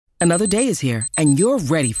Another day is here, and you're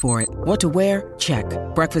ready for it. What to wear? Check.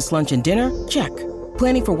 Breakfast, lunch, and dinner? Check.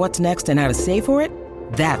 Planning for what's next and how to save for it?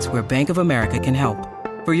 That's where Bank of America can help.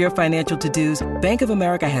 For your financial to-dos, Bank of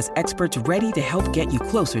America has experts ready to help get you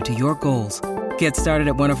closer to your goals. Get started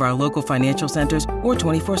at one of our local financial centers or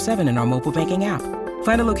 24/7 in our mobile banking app.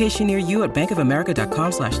 Find a location near you at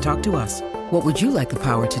bankofamerica.com/talktous. What would you like the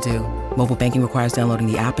power to do? Mobile banking requires downloading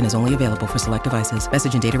the app and is only available for select devices.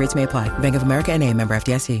 Message and data rates may apply. Bank of America N.A., member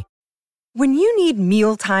FDIC. When you need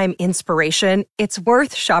mealtime inspiration, it's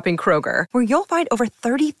worth shopping Kroger, where you'll find over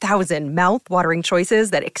 30,000 mouth-watering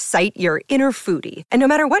choices that excite your inner foodie. And no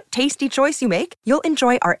matter what tasty choice you make, you'll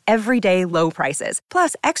enjoy our everyday low prices,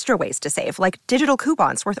 plus extra ways to save, like digital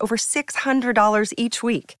coupons worth over $600 each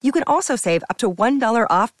week. You can also save up to $1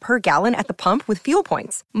 off per gallon at the pump with fuel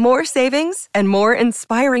points. More savings and more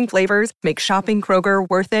inspiring flavors make shopping Kroger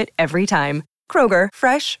worth it every time. Kroger,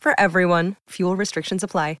 fresh for everyone. Fuel restrictions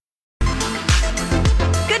apply.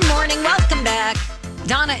 Good morning. Welcome back.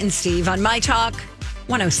 Donna and Steve on My Talk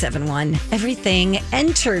 1071. Everything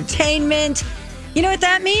Entertainment. You know what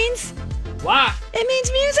that means? What? It means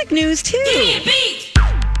music news, too.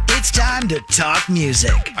 It's time to talk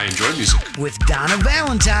music I enjoy music. with Donna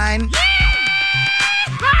Valentine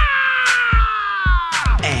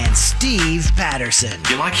and Steve Patterson.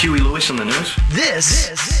 You like Huey Lewis on the news? This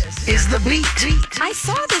is The Beat. I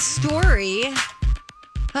saw this story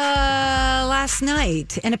last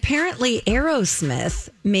night, and apparently Aerosmith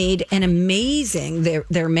made an amazing,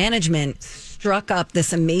 their management struck up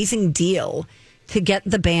this amazing deal to get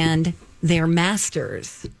the band their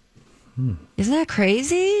masters. Isn't that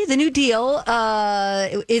crazy? The new deal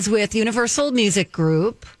is with Universal Music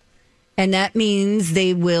Group, and that means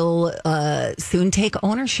they will soon take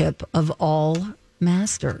ownership of all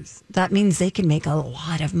masters. That means they can make a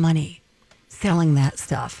lot of money selling that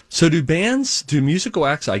stuff. So do musical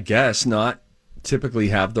acts, I guess, not typically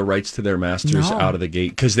have the rights to their masters out of the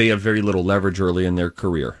gate because they have very little leverage early in their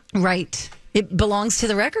career? Right. It belongs to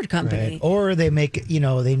the record company. Right. Or they make,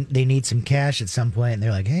 they need some cash at some point and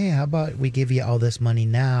they're like, hey, how about we give you all this money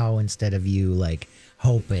now instead of you like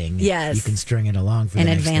hoping Yes. you can string it along for An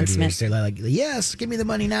the next 30 advancement. years. They're like, yes, give me the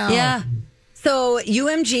money now. Yeah. So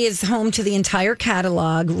UMG is home to the entire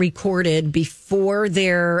catalog recorded before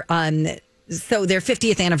their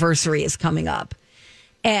 50th anniversary is coming up.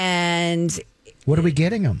 And What are we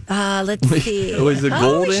getting them? let's see. Was it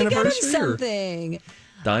gold we should get 'em anniversary or something.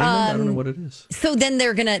 Diamond? I don't know what it is. So then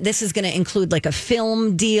this is going to include like a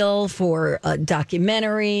film deal for a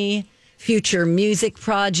documentary, future music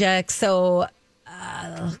projects. So,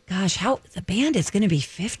 the band is going to be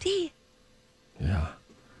 50? Yeah.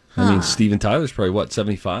 I mean, Steven Tyler's probably,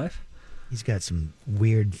 75? He's got some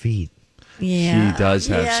weird feet. Yeah. He does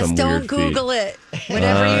have some weird don't feet. Google it.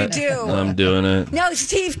 Whatever you do. I'm doing it. No,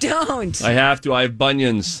 Steve, don't. I have to. I have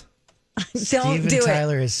bunions. Don't Steven do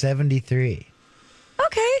Tyler is 73. it.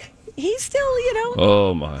 Okay. He's still,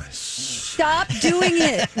 Oh, my. Stop doing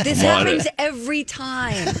it. This I'm on happens it. every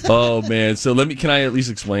time. Oh, man. So can I at least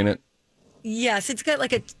explain it? Yes, it's got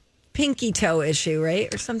like a pinky toe issue,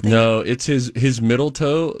 right? Or something? No, it's his middle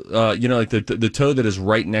toe. Like the toe that is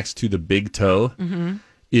right next to the big toe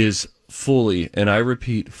is fully, and I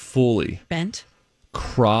repeat, fully Bent?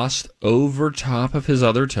 crossed over top of his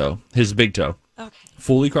other toe, his big toe. Okay.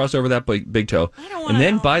 Fully crossed over that big toe. I don't wanna And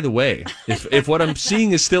then, know. by the way, if what I'm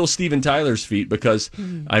seeing is still Steven Tyler's feet, because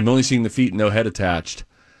I'm only seeing the feet, no head attached,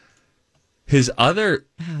 his other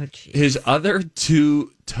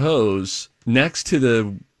two toes next to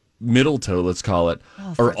the middle toe, let's call it,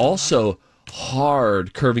 are also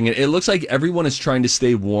hard curving it. It looks like everyone is trying to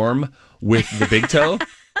stay warm with the big toe,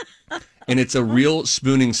 and it's a real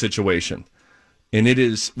spooning situation. And it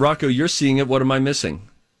is, Rocco, you're seeing it. What am I missing?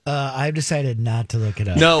 I've decided not to look it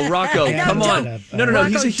up. No, Rocco, Yeah, come don't. on. No. Rocco,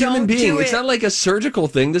 He's a human don't being. do It's it. not like a surgical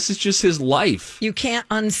thing. This is just his life. You can't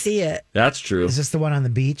unsee it. That's true. Is this the one on the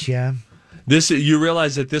beach? Yeah. You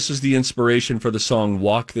realize that this is the inspiration for the song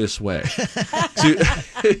 "Walk This Way." So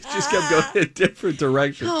it just kept going in a different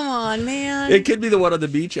direction. Come on, man. It could be the one on the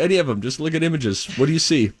beach. Any of them. Just look at images. What do you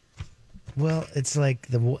see? Well, it's like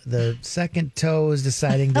the second toe is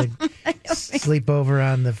deciding to sleep over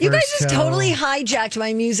on the first You guys just toe. totally hijacked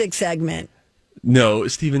my music segment. No,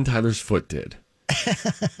 Steven Tyler's foot did.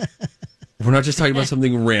 We're not just talking about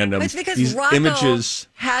something random. It's because These Rocco images.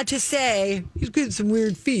 had to say he's got some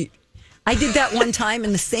weird feet. I did that one time,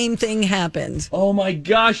 and the same thing happened. Oh my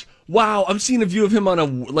gosh! Wow, I'm seeing a view of him on a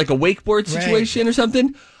wakeboard situation or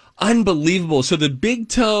something. Unbelievable. So the big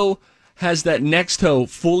toe has that next toe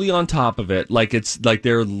fully on top of it, like it's like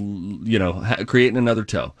they're creating another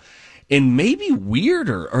toe, And maybe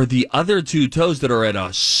weirder are the other two toes that are at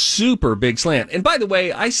a super big slant. And by the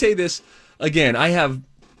way, I say this again, I have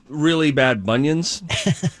really bad bunions.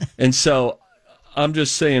 And so I'm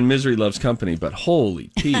just saying misery loves company, but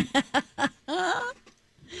holy Pete.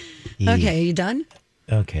 Okay, you done?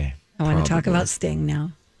 Okay. I want to talk about Sting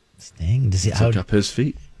now. Sting? Does he Look up his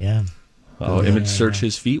feet. Yeah. I'll image search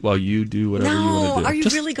his feet while you do whatever you want to do. Are you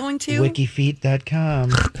really going to?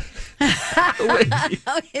 Wikifeet.com.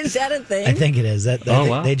 Oh, is that a thing? I think it is.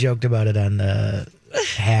 Wow. They joked about it on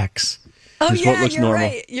Hacks. Oh, Just yeah, what looks you're normal.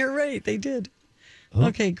 right. You're right. They did. Oh.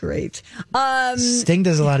 Okay, great. Sting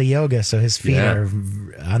does a lot of yoga, so his feet Yeah. are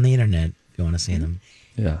on the internet if you want to see them.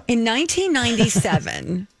 Yeah. In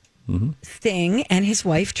 1997, Sting and his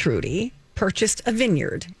wife Trudy purchased a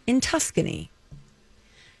vineyard in Tuscany.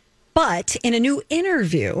 But in a new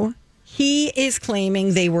interview, he is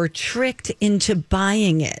claiming they were tricked into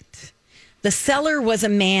buying it. The seller was a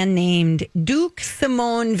man named Duke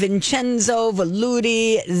Simone Vincenzo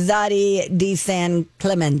Valudi Zadi di San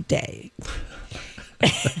Clemente.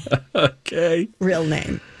 Okay. Real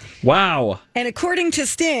name. Wow. And according to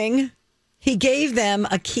Sting, he gave them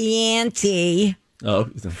a Chianti Oh,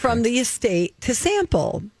 from the estate to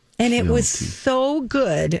sample. And it was so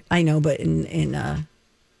good. I know, but in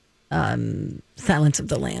Silence of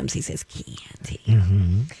the Lambs, he says Chianti.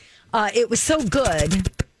 It was so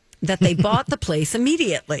good that they bought the place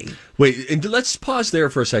immediately. Wait, and let's pause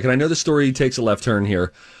there for a second. I know the story takes a left turn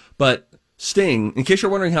here, but Sting, in case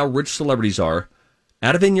you're wondering how rich celebrities are,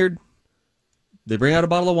 at a vineyard, they bring out a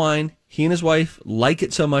bottle of wine. He and his wife like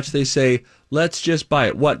it so much they say, let's just buy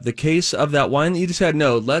it. What, the case of that wine that you just had?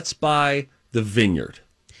 No, let's buy the vineyard.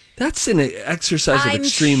 That's an exercise of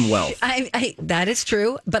extreme wealth. That is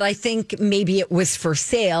true, but I think maybe it was for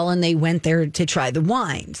sale and they went there to try the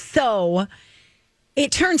wine. So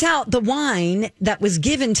it turns out the wine that was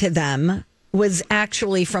given to them was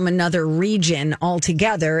actually from another region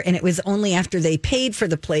altogether. And it was only after they paid for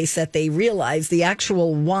the place that they realized the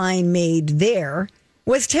actual wine made there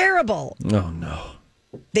was terrible. Oh, no.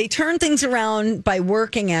 They turned things around by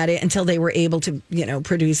working at it until they were able to,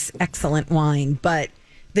 produce excellent wine. But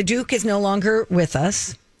the Duke is no longer with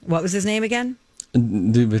us. What was his name again?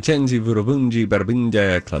 Di Vincenzi Vurabungi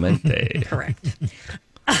Barbinja Clemente. Correct.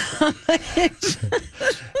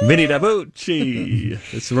 Vinny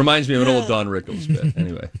Dabucci. This reminds me of an old Don Rickles bit.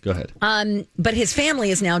 Anyway, go ahead. But his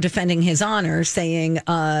family is now defending his honor, saying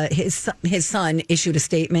his son issued a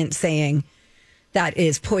statement saying that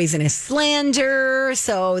is poisonous slander.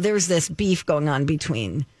 So there's this beef going on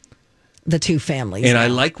between the two families. And now. I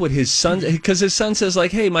like what his son, because his son says,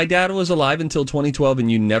 like, hey, my dad was alive until 2012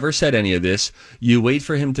 and you never said any of this. You wait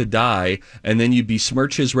for him to die and then you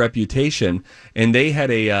besmirch his reputation. And they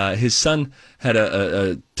had his son had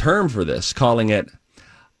a term for this, calling it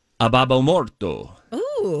a babbo morto.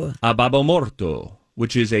 Ooh. A babbo morto,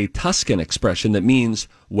 which is a Tuscan expression that means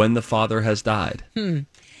when the father has died.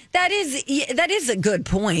 That is a good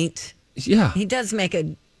point. Yeah. He does make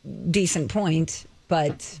a decent point,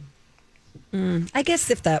 but I guess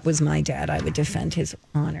if that was my dad, I would defend his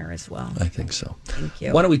honor as well. I think so. Thank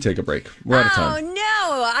you. Why don't we take a break? We're out of time. Oh,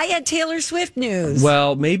 no. I had Taylor Swift news.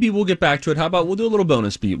 Well, maybe we'll get back to it. How about we'll do a little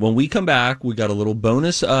bonus beat? When we come back, we got a little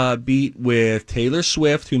bonus beat with Taylor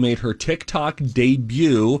Swift, who made her TikTok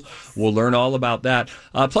debut. We'll learn all about that.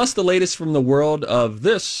 Plus, the latest from the world of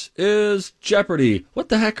This is Jeopardy. What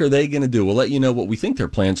the heck are they going to do? We'll let you know what we think their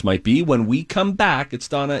plans might be when we come back. It's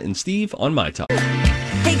Donna and Steve on My Talk.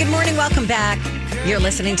 Hey, good morning. Welcome back. You're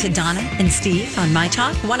listening to Donna and Steve on My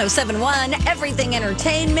Talk 107.1 Everything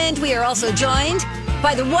Entertainment. We are also joined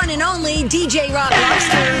by the one and only DJ Rock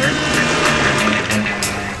Roster.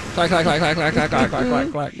 Clack, clack, clack, clack, clack, clack, clack, clack,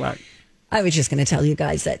 clack, clack, clack. I was just going to tell you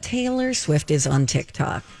guys that Taylor Swift is on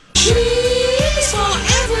TikTok. She's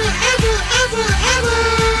forever, ever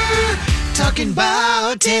talking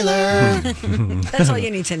about Taylor. That's all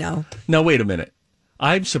you need to know. Now, wait a minute.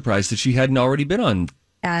 I'm surprised that she hadn't already been on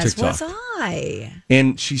As TikTok. was I.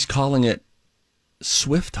 And she's calling it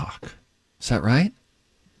Swift Talk. Is that right?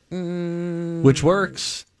 Which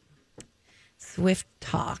works. Swift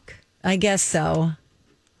Talk. I guess so.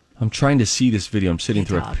 I'm trying to see this video. I'm sitting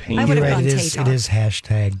through a Talk. pain. I You're would've right. gone It is Tay-Talk.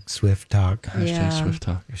 hashtag Swift Talk. Yeah. Hashtag Swift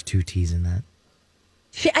Talk. There's 2 T's in that.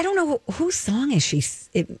 I don't know whose song is she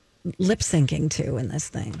lip syncing to in this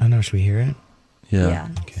thing. I know. Should we hear it? Yeah.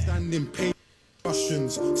 Okay. Standing pain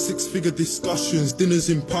discussions, 6-figure discussions, dinners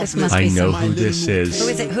in public. This must I be know someone. who this is. Who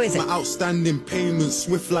is it? Who is it? My outstanding payments,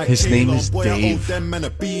 swift like His name Taylor. is Boy, I owe Dave. them man a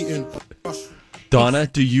beating. Donna,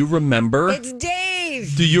 do you remember? It's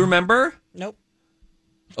Dave. Do you remember? Nope.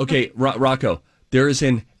 Okay, Rocco, there is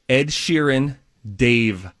an Ed Sheeran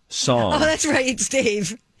Dave song. Oh, that's right. It's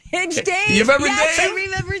Dave. It's Dave. You remember yes, Dave? I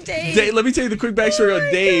remember Dave. Dave, let me tell you the quick backstory on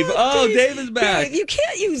Dave. God, Dave is back. Dave, you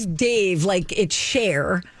can't use Dave like it's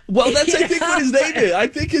Cher. Well, that's, I think, what his name is. I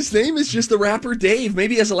think his name is just the rapper Dave.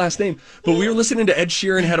 Maybe he has a last name. But we were listening to Ed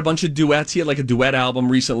Sheeran, had a bunch of duets. He had like a duet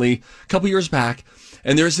album recently, a couple years back.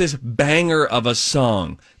 And there's this banger of a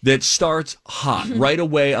song that starts hot. Right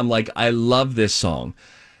away, I'm like, I love this song.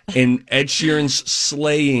 And Ed Sheeran's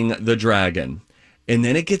slaying the dragon. And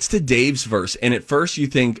then it gets to Dave's verse. And at first you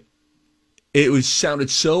think it sounded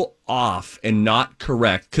so off and not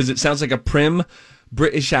correct because it sounds like a prim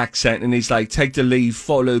British accent. And he's like, take the lead,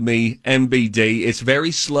 follow me, MBD. It's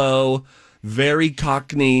very slow, very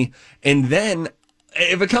Cockney. And then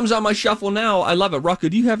if it comes on my shuffle now, I love it. Rocco,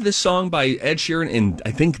 do you have this song by Ed Sheeran and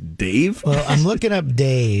I think Dave? Well, I'm looking up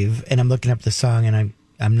Dave and I'm looking up the song and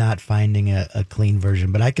I'm not finding a clean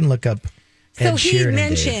version, but I can look up Ed Sheeran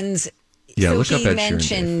and Dave. Look up Ed Sheeran. He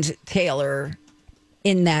mentioned Taylor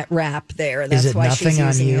in that rap there. That's Is it why Nothing she's on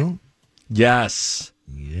using You? Yes.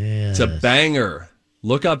 Yes. It's a banger.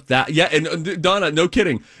 Look up that. Yeah, and Donna, no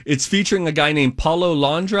kidding. It's featuring a guy named Paulo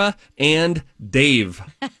Londra and Dave.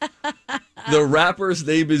 The rapper's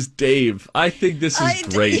name is Dave. I think this is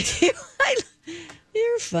great.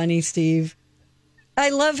 You're funny, Steve. I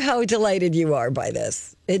love how delighted you are by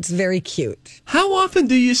this. It's very cute. How often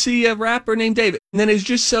do you see a rapper named Dave? And then it's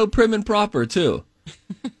just so prim and proper, too.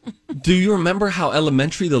 Do you remember how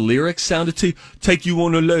elementary the lyrics sounded to take you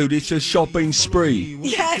on a load? It's a shopping spree.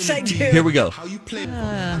 Yes, I do. Here we go.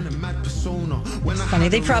 It's funny.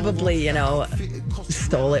 They probably,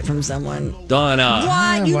 stole it from someone. Donna.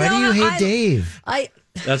 What? Why do you hate Dave?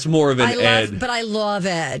 That's more of an Ed. But I love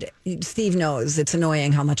Ed. Steve knows it's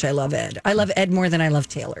annoying how much I love Ed. I love Ed more than I love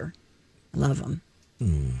Taylor. I love him.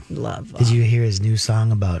 Love. Did you hear his new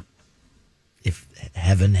song about if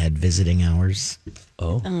heaven had visiting hours?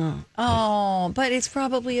 Oh, but it's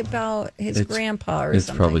probably about his grandpa or something.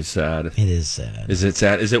 It's probably sad. It is sad. Is it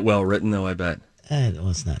sad? Is it well written, though, I bet?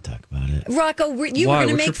 Let's not talk about it. Rocco, you were going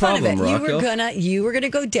to make fun of it. Rocco? You were gonna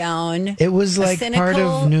go down. It was like part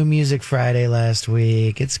of New Music Friday last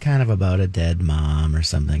week. It's kind of about a dead mom or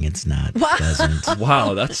something. It's not pleasant.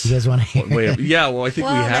 Wow, that's... You guys want to hear it? Yeah, well, I think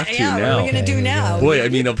we have to now. What are we going to do now? Boy, I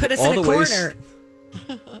mean, of put us all in a the ways... corner.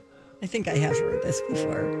 I think I have heard this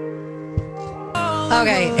before.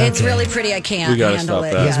 Okay, it's really pretty. I can't We gotta handle stop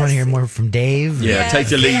it. that. You guys want to hear more from Dave? Yeah, Yes. take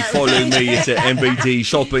the lead, follow me. It's an MBD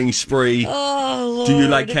shopping spree. Oh, Lord. Do you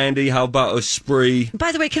like candy? How about a spree?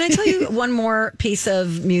 By the way, can I tell you one more piece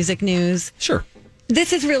of music news? Sure.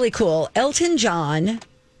 This is really cool. Elton John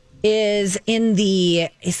is in the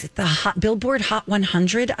Billboard Hot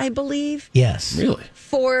 100, I believe, Yes. Really?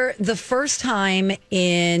 for the first time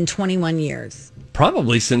in 21 years.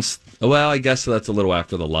 Probably since, well, I guess that's a little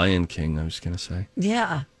after The Lion King, I was going to say.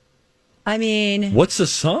 Yeah. I mean, What's the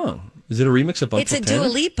song? Is it a remix of Uncle it's a Panic? Dua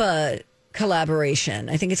Lipa collaboration.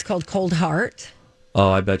 I think it's called Cold Heart.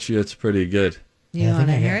 Oh, I bet you it's pretty good. You I want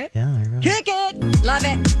to think hear it? Yeah, I remember. Kick it! Love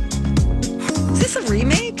it. Is this a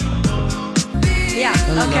remake? Yeah.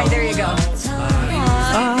 Okay, there you go.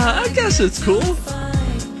 I guess it's cool.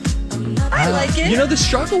 I like it. You know, the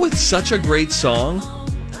struggle with such a great song,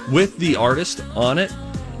 with the artist on it,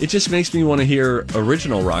 it just makes me want to hear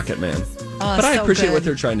original Rocket Man. But I so appreciate good. what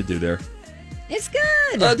they're trying to do there. It's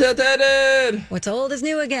good. What's old is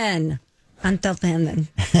new again. Until then.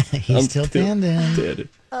 He's still standing. Dead.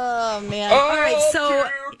 Oh, man. All right, so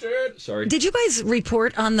Sorry. did you guys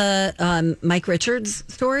report on the Mike Richards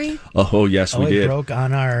story? Oh, yes, we It did. broke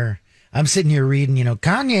on our... I'm sitting here reading,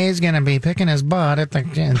 Kanye's going to be picking his butt at the...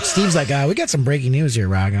 And Steve's like, we got some breaking news here,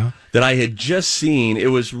 Rago. That I had just seen. It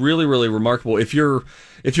was really, really remarkable. If you're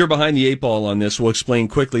behind the eight ball on this, we'll explain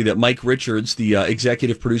quickly that Mike Richards, the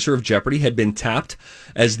executive producer of Jeopardy, had been tapped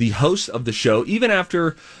as the host of the show, even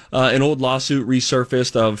after an old lawsuit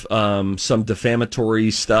resurfaced of some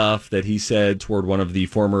defamatory stuff that he said toward one of the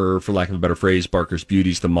former, for lack of a better phrase, Barker's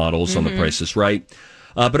Beauties, the models on The Price is Right.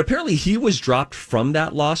 But apparently he was dropped from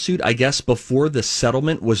that lawsuit, I guess, before the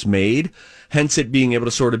settlement was made, hence it being able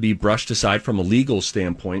to sort of be brushed aside from a legal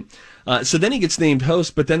standpoint. So then he gets named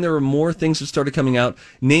host, but then there were more things that started coming out,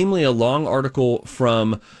 namely a long article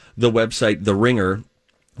from the website The Ringer,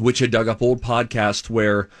 which had dug up old podcasts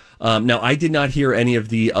where, now I did not hear any of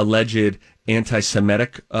the alleged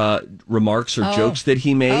anti-Semitic remarks or jokes that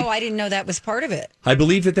he made. Oh, I didn't know that was part of it. I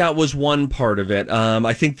believe that was one part of it.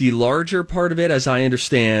 I think the larger part of it, as I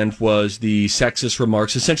understand, was the sexist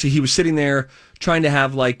remarks. Essentially, he was sitting there trying to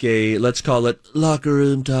have like a, let's call it, locker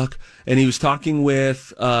room talk, and he was talking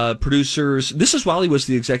with producers. This is while he was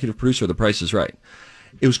the executive producer of The Price is Right.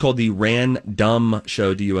 It was called the Ran Dumb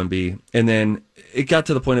Show, DUMB. And then it got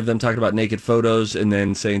to the point of them talking about naked photos and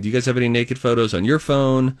then saying, do you guys have any naked photos on your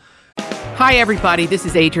phone? Hi, everybody. This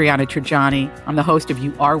is Adriana Trajani. I'm the host of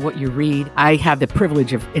You Are What You Read. I have the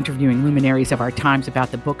privilege of interviewing luminaries of our times about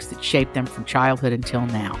the books that shaped them from childhood until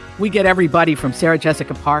now. We get everybody from Sarah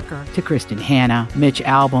Jessica Parker to Kristen Hanna, Mitch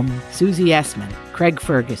Albom, Susie Essman, Craig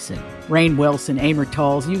Ferguson, Rainn Wilson, Amor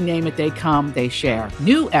Tolls, you name it, they come, they share.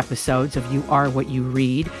 New episodes of You Are What You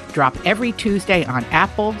Read drop every Tuesday on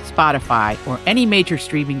Apple, Spotify, or any major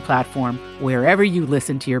streaming platform wherever you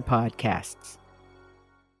listen to your podcasts.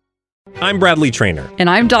 I'm Bradley Trainer. And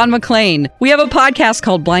I'm Don McClain. We have a podcast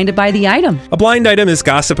called Blinded by the Item. A blind item is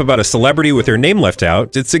gossip about a celebrity with their name left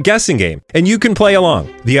out. It's a guessing game, and you can play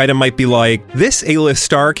along. The item might be like, this A-list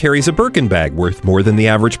star carries a Birkin bag worth more than the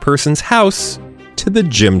average person's house to the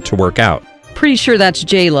gym to work out. Pretty sure that's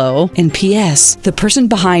J-Lo. And P.S. the person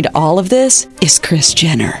behind all of this is Kris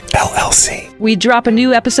Jenner, LLC. We drop a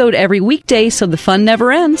new episode every weekday so the fun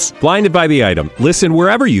never ends. Blinded by the Item. Listen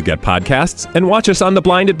wherever you get podcasts and watch us on the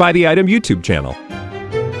Blinded by the Item YouTube channel.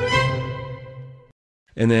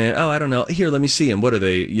 And then, I don't know. Here, let me see. And what are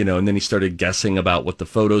they, and then he started guessing about what the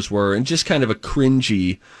photos were and just kind of a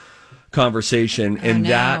cringy conversation. And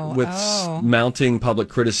that, with mounting public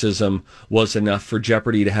criticism, was enough for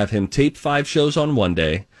Jeopardy to have him tape 5 shows on one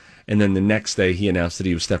day. And then the next day, he announced that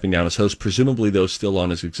he was stepping down as host, presumably, though, still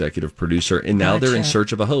on as executive producer. And now they're in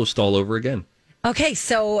search of a host all over again. Okay,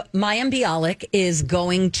 so Mayim Bialik is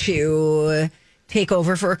going to take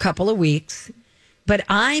over for a couple of weeks. But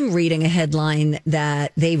I'm reading a headline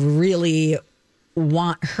that they really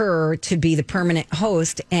want her to be the permanent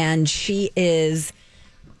host. And she is...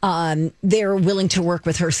 they're willing to work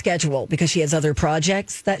with her schedule because she has other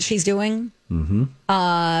projects that she's doing.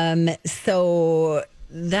 Mm-hmm. So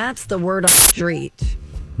that's the word on the street.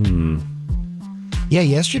 Yeah,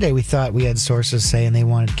 yesterday we thought we had sources saying they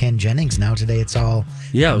wanted Ken Jennings. Now today it's all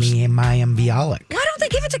me and Mayim Bialik. Why don't they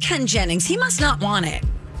give it to Ken Jennings? He must not want it.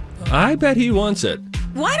 I bet he wants it.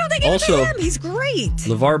 Why don't they give it to him? He's great.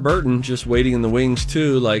 LeVar Burton just waiting in the wings,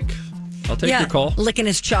 too. Like, I'll take your call. Licking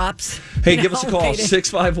his chops. Hey, give us a call,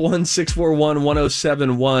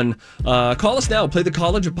 651-641-1071. Call us now. Play the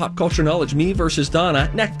College of Pop Culture Knowledge. Me versus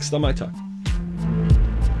Donna. Next on My Talk.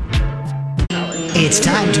 It's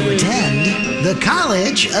time to attend the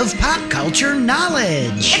College of Pop Culture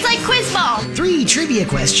Knowledge. It's like quiz ball. 3 trivia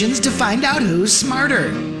questions to find out who's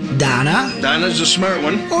smarter. Donna. Donna's a smart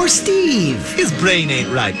one. Or Steve. His brain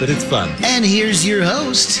ain't right, but it's fun. And here's your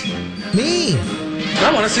host, me.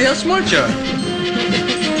 I want to see how smart you are.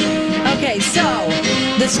 Okay, so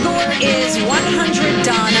the score is 100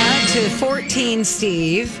 Donna to 14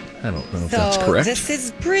 Steve. I don't know if that's correct. This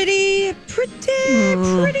is pretty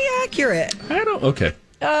accurate. Okay.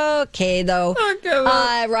 Okay, though.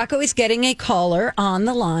 Rocco is getting a caller on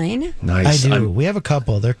the line. Nice. I do. We have a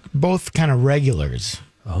couple. They're both kind of regulars.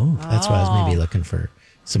 Oh. That's why I was maybe looking for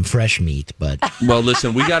some fresh meat. But well,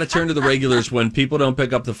 listen, we got to turn to the regulars when people don't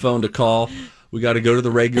pick up the phone to call. We got to go to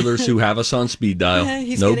the regulars who have us on speed dial.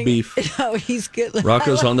 Beef. No, he's good.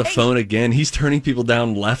 Rocco's on the phone again. He's turning people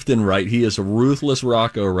down left and right. He is a ruthless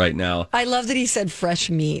Rocco right now. I love that he said fresh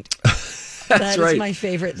meat. That's right. That's my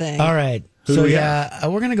favorite thing. all right. So,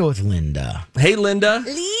 we're going to go with Linda. Hey, Linda.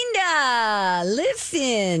 Linda,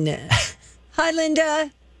 listen. Hi, Linda.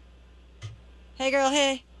 Hey, girl,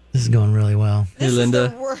 hey. This is going really well. Hey, Linda.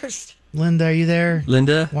 Is the worst. Linda, are you there?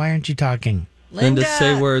 Linda. Why aren't you talking? Linda,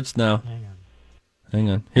 say words now. Hang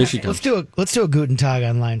on. Here she comes. Let's do a Guten Tag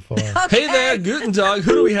on line 4. Okay. Hey there, Guten Tag.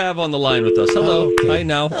 Who do we have on the line with us? Hello. Okay. Hi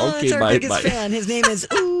now. Okay, it's our bye. biggest fan. His name is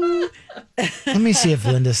Ooh. Let me see if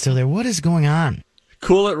Linda's still there. What is going on?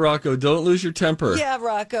 Cool it, Rocco. Don't lose your temper. Yeah,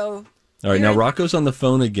 Rocco. All right, now Rocco's on the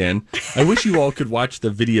phone again. I wish you all could watch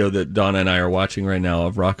the video that Donna and I are watching right now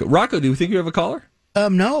of Rocco. Rocco, do you think you have a caller?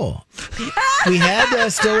 No. We had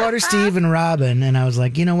Stillwater Steve and Robin, and I was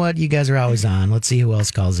like, you know what? You guys are always on. Let's see who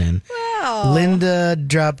else calls in. Wow. Linda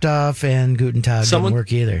dropped off, and Guten Tag didn't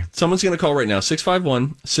work either. Someone's going to call right now,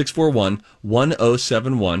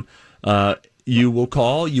 651-641-1071. You will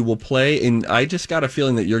call, you will play, and I just got a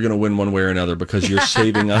feeling that you're going to win one way or another because you're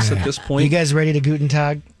saving us at this point. You guys ready to Guten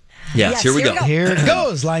Tag? Yes, here we go. Here it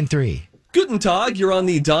goes, line 3. Guten Tag, you're on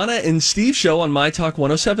the Donna and Steve show on My Talk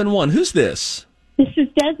 107.1. Who's this? This is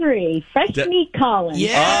Desiree, Fresh Meat calling.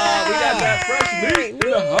 Yeah, we got that fresh meat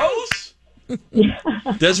in the house.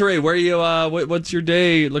 Desiree, where are you? What's your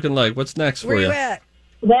day looking like? What's next for you? Where you at?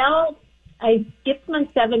 Well, I skipped my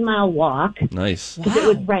 7-mile walk. Nice. Because it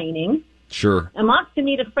was raining. Sure. I'm off to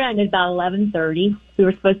meet a friend at about 11:30. We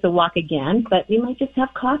were supposed to walk again, but we might just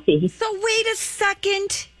have coffee. So wait a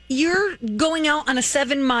second. you're going out on a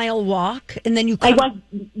 7-mile walk, and then you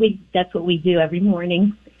that's what we do every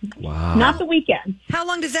morning. Wow. Not the weekend. How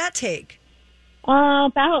long does that take?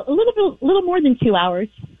 About a little more than 2 hours.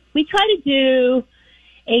 We try to do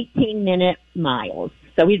 18-minute miles.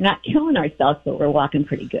 So we're not killing ourselves, but we're walking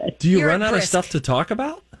pretty good. Do you run out of stuff to talk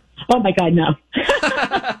about? Oh, my God, no.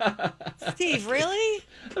 Steve, really?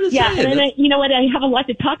 Yeah, and then you know what? I have a lot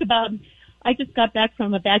to talk about. I just got back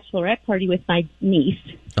from a bachelorette party with my niece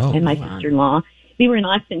and my sister-in-law. We were in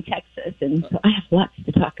Austin, Texas, and so I have lots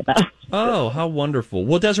to talk about. Oh, how wonderful.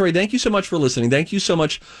 Well, Desiree, thank you so much for listening. Thank you so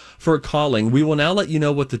much for calling. We will now let you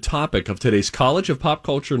know what the topic of today's College of Pop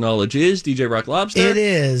Culture Knowledge is. DJ Rock Lobster. It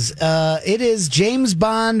is James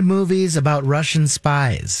Bond movies about Russian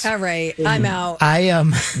spies. All right, I'm out.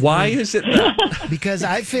 Why is it that? Because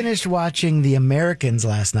I finished watching The Americans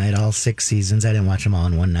last night, all 6 seasons. I didn't watch them all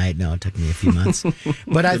in one night. No, it took me a few months.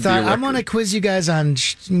 But I thought, I'm going to quiz you guys on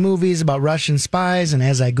movies about Russian spies. And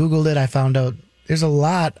as I Googled it, I found out there's a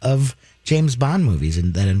lot of James Bond movies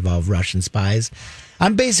that involve Russian spies.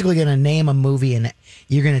 I'm basically going to name a movie, and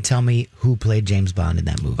you're going to tell me who played James Bond in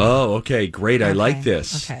that movie. Oh, okay. Great. I like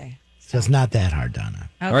this. Okay. So it's not that hard, Donna.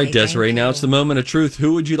 Okay, all right, Desiree, now it's the moment of truth.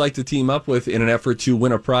 Who would you like to team up with in an effort to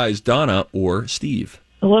win a prize, Donna or Steve?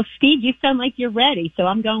 Well, Steve, you sound like you're ready, so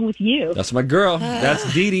I'm going with you. That's my girl.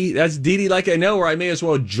 That's Dee Dee. That's Dee Dee like I know her. I may as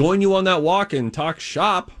well join you on that walk and talk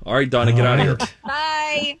shop. All right, Donna, get out of here.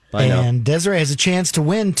 Bye. Bye now. And Desiree has a chance to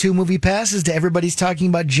win 2 movie passes to Everybody's Talking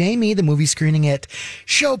About Jamie, the movie screening at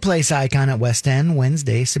Showplace Icon at West End,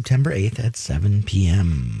 Wednesday, September 8th at 7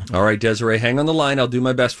 p.m. All right, Desiree, hang on the line. I'll do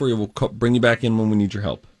my best for you. We'll bring you back in when we need your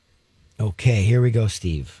help. Okay, here we go,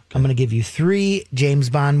 Steve. I'm going to give you 3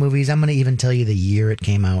 James Bond movies. I'm going to even tell you the year it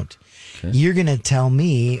came out. Okay. You're going to tell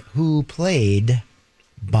me who played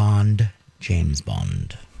James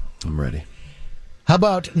Bond. I'm ready. How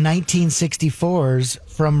about 1964's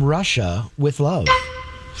From Russia with Love?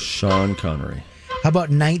 Sean Connery. How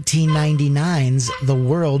about 1999's The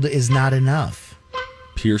World Is Not Enough?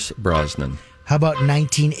 Pierce Brosnan. How about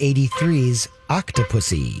 1983's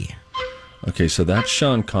Octopussy? Okay, so that's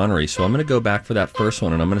Sean Connery. So I'm going to go back for that first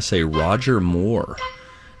one, and I'm going to say Roger Moore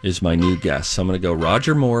is my new guess. So I'm going to go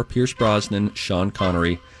Roger Moore, Pierce Brosnan, Sean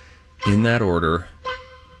Connery, in that order.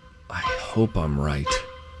 I hope I'm right.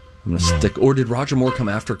 I'm going to stick. Or did Roger Moore come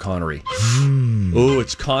after Connery? Oh,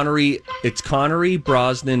 it's Connery. It's Connery,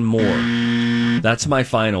 Brosnan, Moore. That's my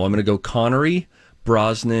final. I'm going to go Connery,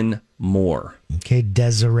 Brosnan, Moore. Okay,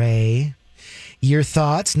 Desiree. Your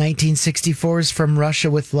thoughts? 1964's From Russia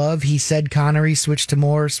with Love. He said Connery, switched to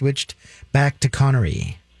Moore, switched back to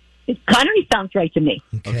Connery. Connery sounds right to me.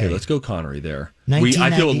 Okay, let's go Connery there. I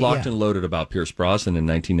feel locked and loaded about Pierce Brosnan in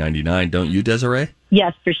 1999. Don't you, Desiree?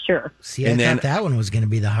 Yes, for sure. See, I thought that one was going to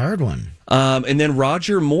be the hard one. And then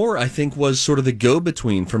Roger Moore, I think, was sort of the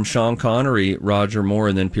go-between from Sean Connery, Roger Moore,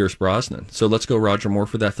 and then Pierce Brosnan. So let's go Roger Moore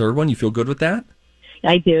for that third one. You feel good with that?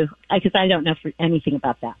 I do, because I don't know anything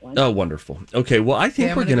about that one. Oh, wonderful. Okay, well, I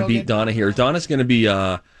think we're going to beat Donna here. Donna's going to be,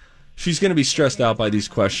 she's going to be stressed out by these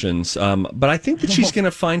questions, but I think that she's going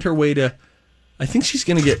to find her way to, I think she's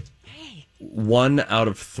going to get 1 out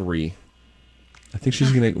of 3. I think she's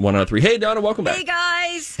going to get 1 out of 3. Hey, Donna, welcome back. Hey,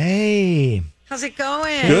 guys. Hey. How's it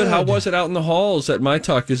going? Good. How was it out in the halls at My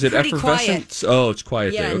Talk? Is it pretty effervescent? Quiet. Oh, it's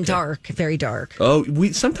quiet yeah, there. and dark, very dark. Oh,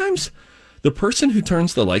 sometimes the person who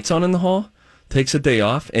turns the lights on in the hall takes a day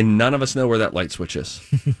off, and none of us know where that light switch is.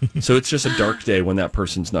 So it's just a dark day when that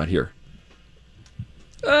person's not here.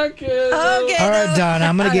 Okay. All right, Donna,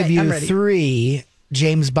 I'm going to give you 3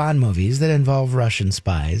 James Bond movies that involve Russian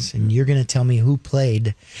spies, and you're going to tell me who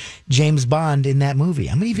played James Bond in that movie.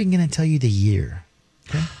 I'm even going to tell you the year.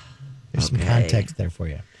 Okay? There's some context there for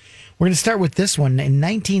you. We're going to start with this one. In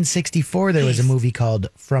 1964, there was a movie called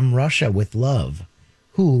From Russia with Love.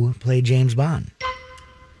 Who played James Bond?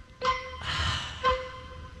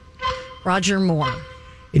 Roger Moore.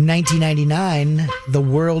 In 1999, The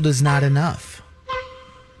World Is Not Enough.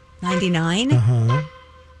 99? Uh-huh.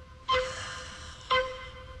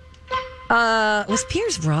 Was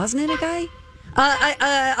Pierce Brosnan a guy?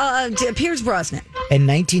 Pierce Brosnan. And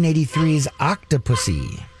 1983's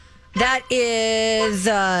Octopussy. That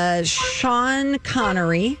is Sean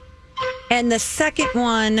Connery. And the second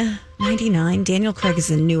one, 99, Daniel Craig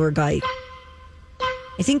is a newer guy.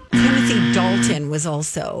 I think Timothy Dalton was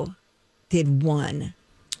also... did one.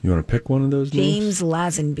 You want to pick one of those names? James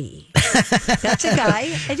Lazenby. That's a guy.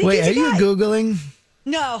 I think Wait, he's a are you guy. Googling?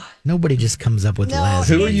 No. Nobody just comes up with Lazenby.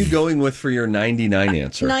 Who are you going with for your 99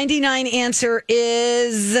 answer? 99 answer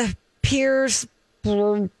is Pierce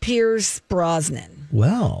Brosnan.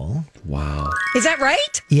 Well. Wow. Is that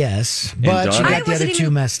right? Yes, but she got the other two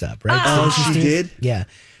messed up, right? Oh, she did? Yeah.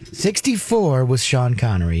 64 was Sean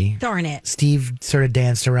Connery. Darn it. Steve sort of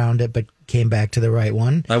danced around it, but came back to the right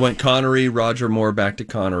one. I went Connery, Roger Moore, back to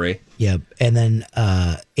Connery. Yep. And then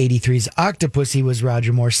 83's Octopussy was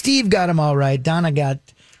Roger Moore. Steve got them all right. Donna got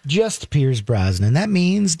just Pierce Brosnan. That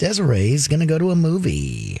means Desiree's going to go to a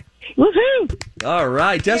movie. Woohoo! All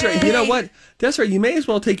right, Desiree. Yay. You know what, Desiree? You may as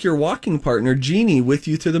well take your walking partner Jeannie with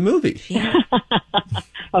you to the movie. Yeah.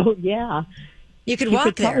 Oh yeah, You could you walk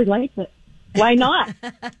could there. probably like it. Why not?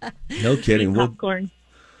 No kidding. Well, Popcorn.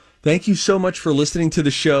 thank you so much for listening to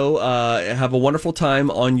the show. Have a wonderful time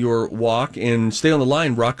on your walk, and stay on the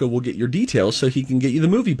line. Rocco will get your details so he can get you the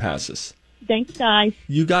movie passes. Thanks, guys.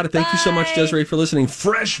 You got it. Thank you so much, Desiree, for listening.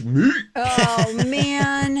 Fresh meat. Oh,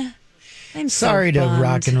 man. I'm so Sorry to bummed.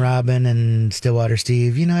 Rockin' Robin and Stillwater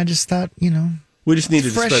Steve. I just thought, We just needed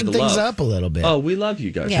to freshen spread the things love. up a little bit. Oh, we love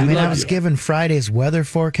you guys. Yeah. We I love was you. given Friday's weather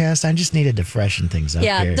forecast. I just needed to freshen things up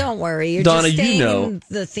Yeah, here. don't worry. You're Donna, just you staying know. in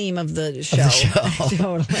the theme of the show. Of the show.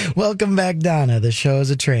 Totally. Welcome back, Donna. The show is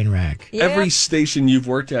a train wreck. Yep. Every station you've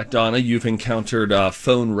worked at, Donna, you've encountered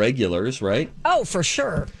phone regulars, right? Oh, for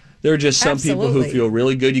sure. There are just some people who Absolutely. feel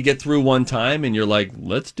really good. You get through one time and you're like,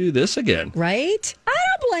 let's do this again. Right? I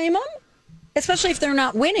don't blame them. Especially if they're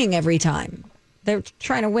not winning every time. They're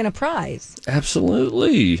trying to win a prize.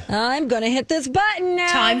 Absolutely. I'm going to hit this button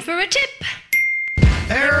now. Time for a tip.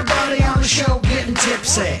 Everybody on the show getting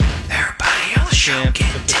tipsy. Everybody on the show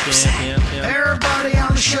getting tipsy. Everybody on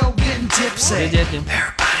the show getting tipsy.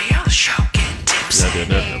 Everybody on the show getting tipsy.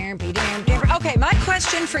 Okay, my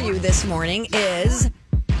question for you this morning is,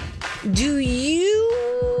 do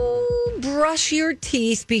you brush your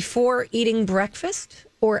teeth before eating breakfast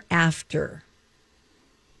or after?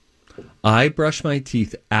 I brush my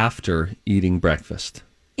teeth after eating breakfast.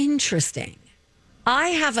 Interesting. I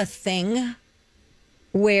have a thing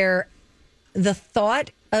where the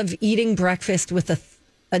thought of eating breakfast with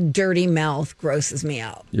a dirty mouth grosses me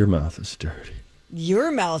out. Your mouth is dirty.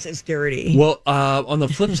 Your mouth is dirty. Well, on the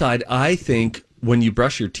flip side, I think when you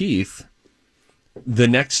brush your teeth, the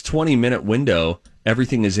next 20-minute window,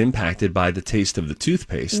 everything is impacted by the taste of the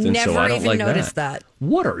toothpaste. And Never so I don't even like noticed that.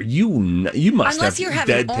 What are you? You must Unless have you're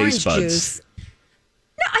having dead orange taste buds. juice.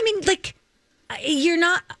 No, I mean, like, you're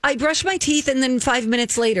not. I brush my teeth and then 5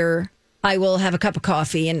 minutes later, I will have a cup of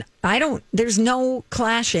coffee, and there's no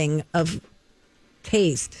clashing of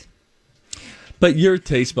taste. But your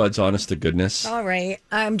taste buds, honest to goodness, All right,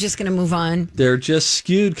 I'm just going to move on. they're just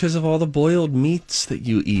skewed because of all the boiled meats that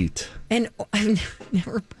you eat. And I've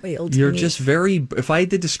never boiled You're meat. just very. If I had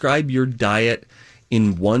to describe your diet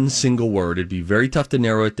in one single word, it'd be very tough to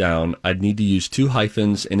narrow it down. I'd need to use 2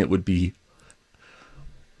 hyphens, and it would be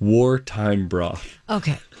wartime broth.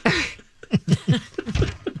 Okay.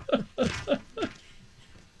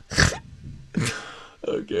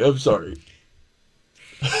 Okay, I'm sorry.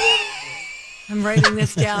 I'm writing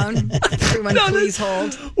this down. Everyone, please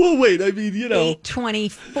hold. Well, wait. I mean,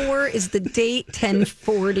 8:24 is the date.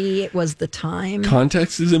 10:40 was the time.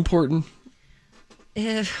 Context is important.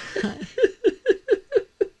 If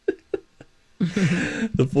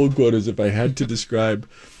The full quote is, if I had to describe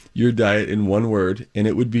your diet in one word, and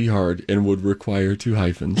it would be hard and would require 2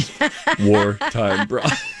 hyphens, wartime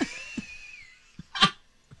broth.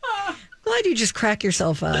 why do you just crack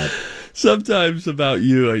yourself up? Sometimes about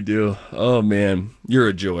you, I do. Oh, man. You're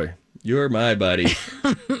a joy. You're my buddy.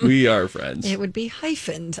 We are friends. It would be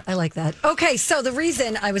hyphened. I like that. Okay, so the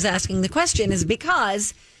reason I was asking the question is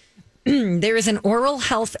because there is an oral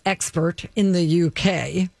health expert in the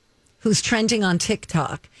UK who's trending on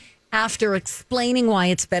TikTok after explaining why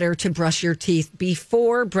it's better to brush your teeth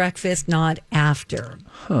before breakfast, not after.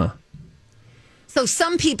 Huh. So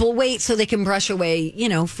some people wait so they can brush away,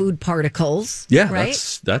 food particles. Yeah,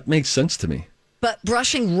 right? that makes sense to me. But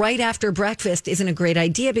brushing right after breakfast isn't a great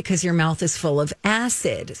idea because your mouth is full of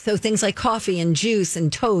acid. So things like coffee and juice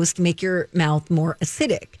and toast make your mouth more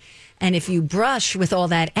acidic. And if you brush with all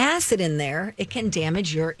that acid in there, it can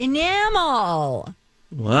damage your enamel.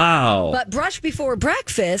 Wow. But brush before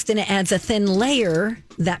breakfast and it adds a thin layer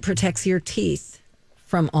that protects your teeth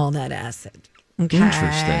from all that acid. Okay.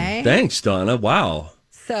 Interesting. Thanks, Donna. Wow.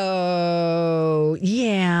 So,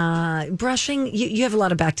 yeah, brushing, you have a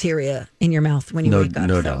lot of bacteria in your mouth when you wake up.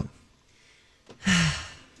 No doubt.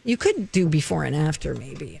 You could do before and after,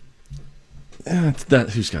 maybe.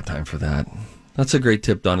 Who's got time for that? That's a great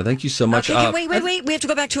tip, Donna. Thank you so much. Okay, wait. We have to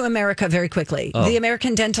go back to America very quickly. Oh. The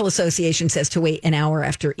American Dental Association says to wait an hour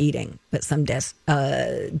after eating, but some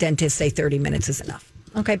dentists say 30 minutes is enough.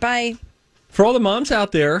 Okay, bye. For all the moms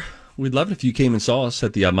out there, we'd love it if you came and saw us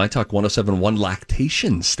at the My Talk 107.1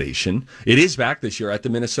 Lactation Station. It is back this year at the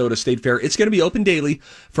Minnesota State Fair. It's going to be open daily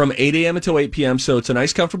from 8 a.m. until 8 p.m., so it's a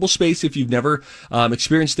nice, comfortable space if you've never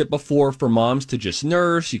experienced it before for moms to just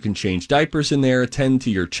nurse. You can change diapers in there, attend to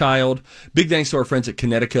your child. Big thanks to our friends at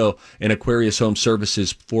Connecticut and Aquarius Home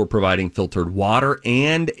Services for providing filtered water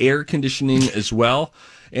and air conditioning as well.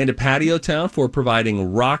 And to Patio Town for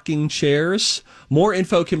providing rocking chairs. More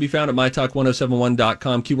info can be found at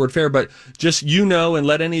mytalk1071.com, keyword fair. But just and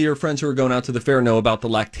let any of your friends who are going out to the fair know about the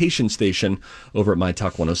lactation station over at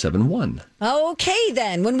MyTalk 1071. Okay,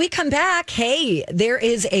 then. When we come back, hey, there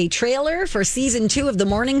is a trailer for season 2 of The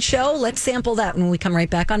Morning Show. Let's sample that when we come right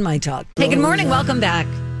back on My Talk. Hey, good morning. Welcome back.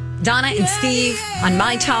 Donna and Steve on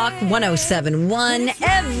My Talk 1071,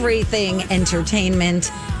 Everything Entertainment.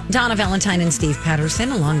 Donna Valentine and Steve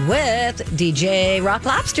Patterson, along with DJ Rock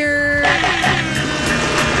Lobster.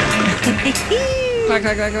 Clack,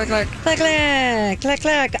 clack, clack, clack, clack. Clack, clack,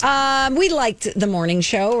 clack, clack. We liked The Morning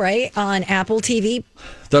Show, right, on Apple TV.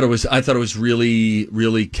 I thought it was really,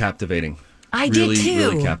 really captivating. I did too.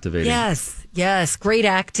 Really captivating. Yes. Great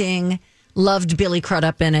acting. Loved Billy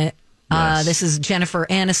Crudup in it. Yes. This is Jennifer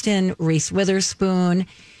Aniston, Reese Witherspoon.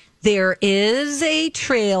 There is a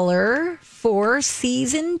trailer for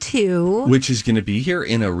season 2, which is going to be here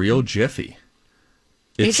in a real jiffy.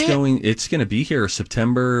 It's going to be here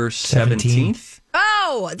September 17th.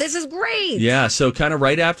 Oh, this is great. Yeah, so kind of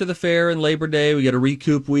right after the fair and Labor Day, we get a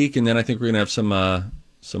recoup week, and then I think we're going to have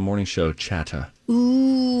some morning show chatter.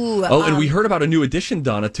 Ooh. Oh, and we heard about a new addition,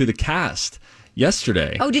 Donna, to the cast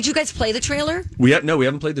yesterday. Oh, did you guys play the trailer? We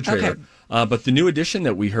haven't played the trailer. Okay. But the new addition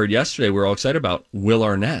that we heard yesterday, we're all excited about, Will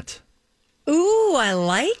Arnett. Ooh, I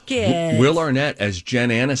like it. Will Arnett as Jen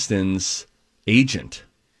Aniston's agent.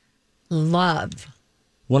 Love.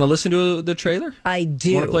 Want to listen to the trailer? I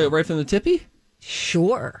do. Want to play it right from the tippy?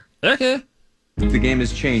 Sure. Okay. The game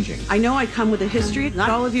is changing. I know I come with a history not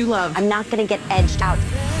all of you love. I'm not going to get edged out.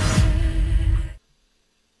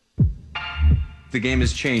 The game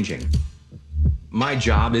is changing. My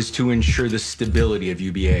job is to ensure the stability of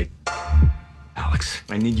UBA. Alex,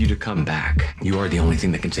 I need you to come back. You are the only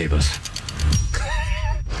thing that can save us.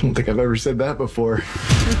 I don't think I've ever said that before.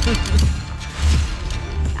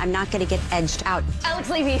 I'm not going to get edged out. Alex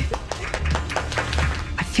Levy.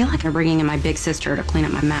 I feel like they're bringing in my big sister to clean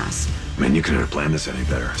up my mess. Man, you couldn't have planned this any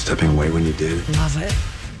better. Stepping away when you did. Love it.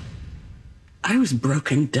 I was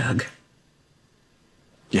broken, Doug.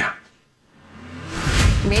 Yeah.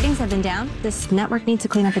 Ratings have been down. This network needs to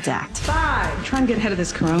clean up its act. 5. Try and get ahead of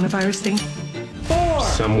this coronavirus thing. 4.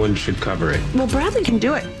 Someone should cover it. Well, Bradley can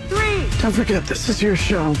do it. 3. Don't forget, this is your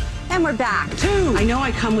show. And we're back. 2. I know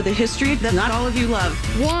I come with a history that not all of you love.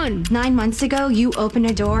 1. 9 months ago, you opened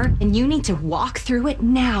a door, and you need to walk through it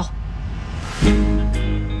now.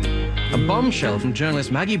 A bombshell from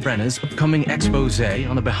journalist Maggie Brenner's upcoming expose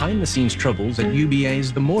on the behind-the-scenes troubles at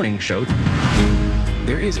UBA's The Morning Show.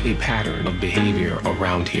 There is a pattern of behavior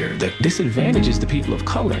around here that disadvantages the people of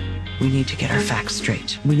color. We need to get our facts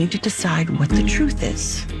straight. We need to decide what the truth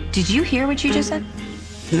is. Did you hear what you just said?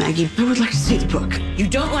 Maggie, I would like to see the book. You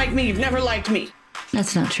don't like me. You've never liked me.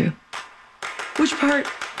 That's not true. Which part?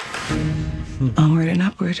 Onward and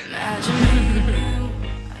upward.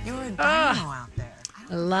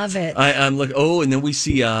 Love it. I'm like, and then we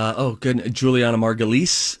see, Juliana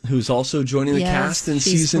Margulies, who's also joining the cast in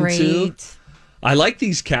season 2. I like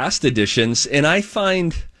these cast additions, and I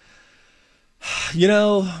find,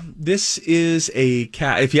 this is a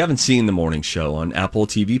cast. If you haven't seen The Morning Show on Apple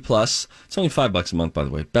TV Plus, it's only $5 a month, by the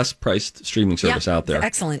way. Best priced streaming service out there.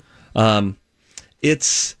 Excellent.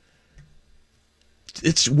 It's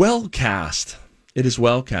well cast. It is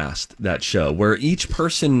well cast, that show, where each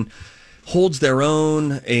person holds their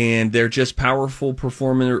own, and they're just powerful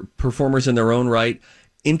performers in their own right.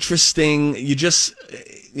 Interesting.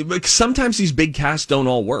 Sometimes these big casts don't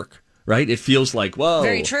all work, right? It feels like, whoa.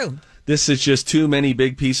 Very true. This is just too many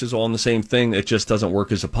big pieces all in the same thing. It just doesn't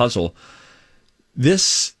work as a puzzle.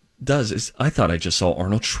 This does. I thought I just saw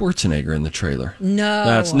Arnold Schwarzenegger in the trailer.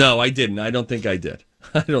 No. I didn't. I don't think I did.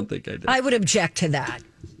 I would object to that.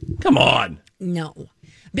 Come on. No.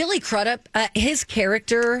 Billy Crudup, his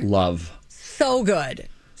character. Love. So good.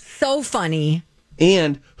 So funny.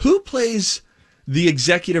 And who plays the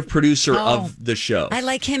executive producer of the show? I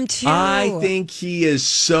like him too. I think he is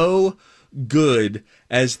so good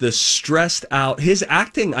as the stressed out. His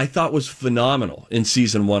acting, I thought, was phenomenal in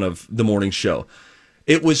season 1 of The Morning Show.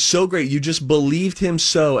 It was so great. You just believed him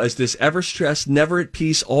so as this ever stressed, never at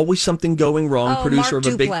peace, always something going wrong producer Mark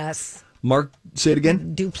of a big. Mark, say it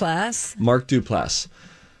again. Duplass. Mark Duplass.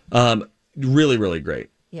 Really, really great.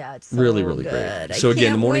 Yeah, it's so really, really good. great. So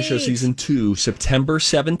again, the morning show wait. season 2, September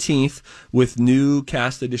 17th, with new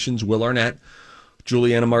cast additions: Will Arnett,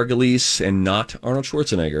 Juliana Margulies, and not Arnold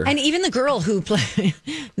Schwarzenegger. And even the girl who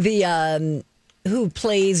who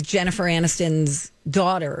plays Jennifer Aniston's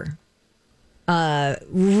daughter,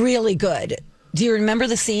 really good. Do you remember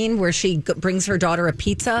the scene where she brings her daughter a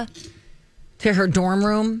pizza to her dorm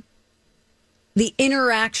room? The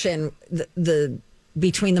interaction the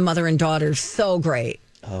between the mother and daughter, so great.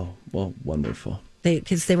 Oh, well, wonderful.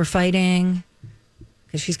 Because they were fighting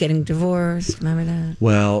because she's getting divorced. Remember that?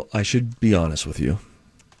 Well, I should be honest with you.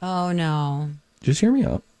 Oh, no. Just hear me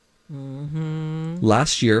out. Mm-hmm.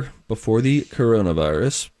 Last year, before the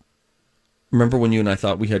coronavirus, remember when you and I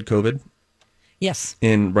thought we had COVID? Yes.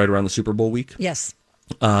 Right around the Super Bowl week? Yes.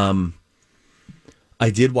 I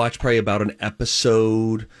did watch probably about an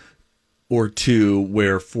episode or two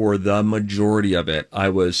where for the majority of it, I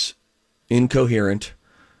was incoherent.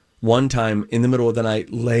 One time in the middle of the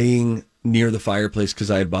night, laying near the fireplace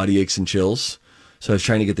because I had body aches and chills. So I was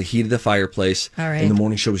trying to get the heat of the fireplace. All right. And the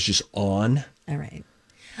morning show was just on. All right.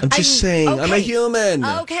 I'm just saying, I'm a human.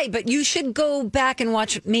 Okay, but you should go back and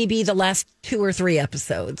watch maybe the last 2 or 3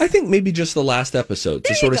 episodes. I think maybe just the last episode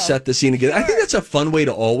to sort of set the scene again. I think that's a fun way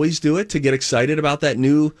to always do it, to get excited about that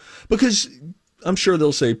new, because I'm sure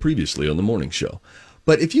they'll say previously on the morning show.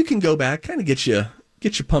 But if you can go back, kind of get you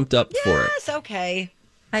pumped up for it. Yes, okay.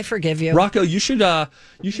 I forgive you. Rocco, you should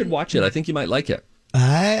watch it. I think you might like it.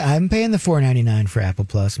 I'm paying the $4.99 for Apple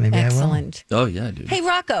Plus. Maybe Excellent. Oh yeah, dude. Hey,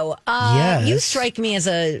 Rocco. Yes. You strike me as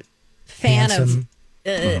a fan Handsome.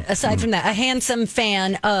 of. Aside from that, a handsome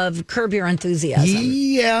fan of Curb Your Enthusiasm.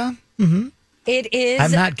 Yeah. Mm-hmm. It is.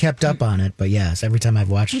 I'm not kept up on it, but yes, every time I've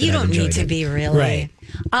watched it, You I've don't enjoyed need to it. be, really. Right.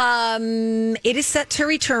 It is set to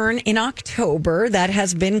return in October. That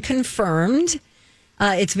has been confirmed.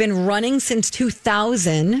 It's been running since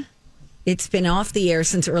 2000. It's been off the air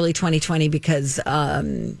since early 2020 because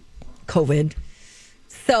COVID.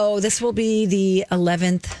 So this will be the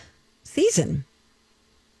 11th season.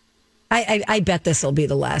 I bet this will be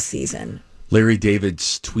the last season. Larry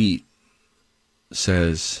David's tweet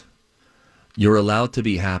says, "You're allowed to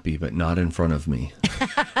be happy, but not in front of me."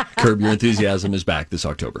 Curb Your Enthusiasm is back this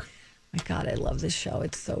October. My God, I love this show.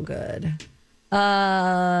 It's so good.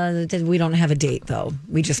 We don't have a date, though.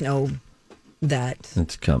 We just know that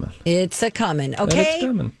It's coming. it's a coming. Okay, It's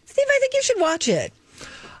coming. Steve, I think you should watch it.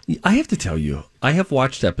 I have to tell you, I have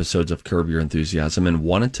watched episodes of Curb Your Enthusiasm and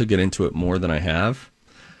wanted to get into it more than I have.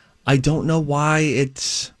 I don't know why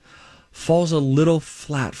it falls a little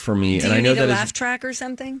flat for me. Do and you I know need a that laugh track or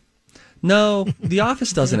something? No, The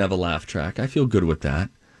Office doesn't have a laugh track. I feel good with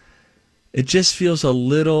that. It just feels a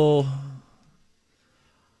little.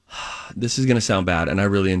 This is going to sound bad, and I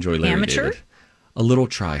really enjoy Larry Amateur? David. A little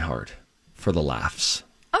try hard for the laughs.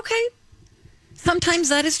 Okay. Sometimes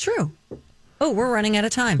that is true. Oh, we're running out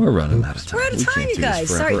of time. We're running out of time. We're out of We time, can't you do this guys.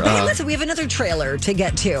 Sorry. forever. Hey, listen, we have another trailer to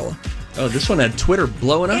get to. Oh, this one had Twitter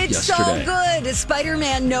blowing up It's yesterday. so good.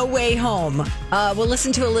 Spider-Man No Way Home. We'll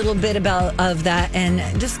listen to a little bit of that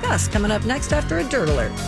and discuss coming up next after a Dirt Alert.